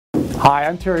Hi,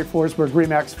 I'm Terry Forsberg,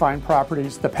 RE/MAX Fine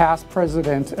Properties, the past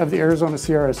president of the Arizona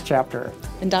CRS chapter.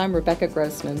 And I'm Rebecca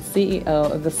Grossman, CEO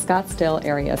of the Scottsdale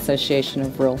Area Association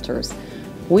of Realtors.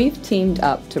 We've teamed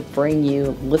up to bring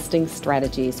you Listing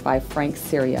Strategies by Frank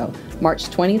Serio, March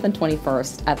 20th and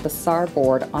 21st at the SAR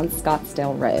board on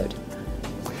Scottsdale Road.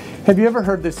 Have you ever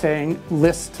heard the saying,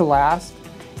 list to last?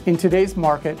 In today's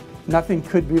market, nothing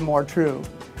could be more true.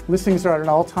 Listings are at an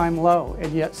all-time low,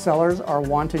 and yet sellers are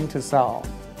wanting to sell.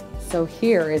 So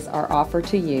here is our offer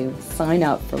to you. Sign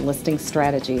up for Listing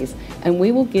Strategies, and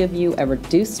we will give you a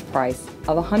reduced price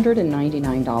of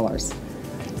 $199.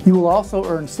 You will also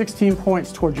earn 16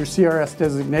 points towards your CRS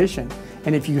designation,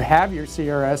 and if you have your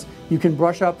CRS, you can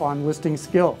brush up on listing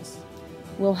skills.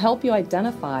 We'll help you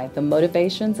identify the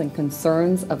motivations and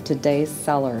concerns of today's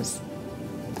sellers.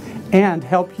 And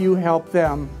help you help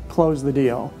them close the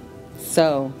deal.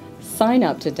 So, sign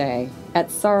up today at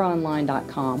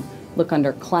saronline.com. Look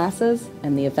under Classes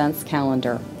and the Events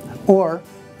Calendar. Or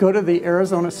go to the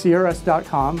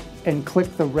ArizonaCRS.com and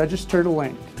click the Register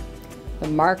link. The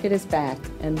market is back,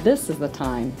 and this is the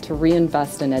time to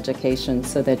reinvest in education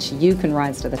so that you can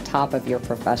rise to the top of your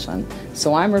profession.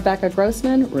 So I'm Rebecca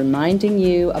Grossman, reminding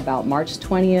you about March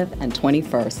 20th and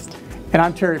 21st. And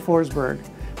I'm Terry Forsberg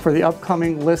for the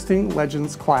upcoming Listing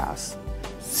Legends class.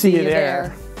 See you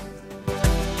there.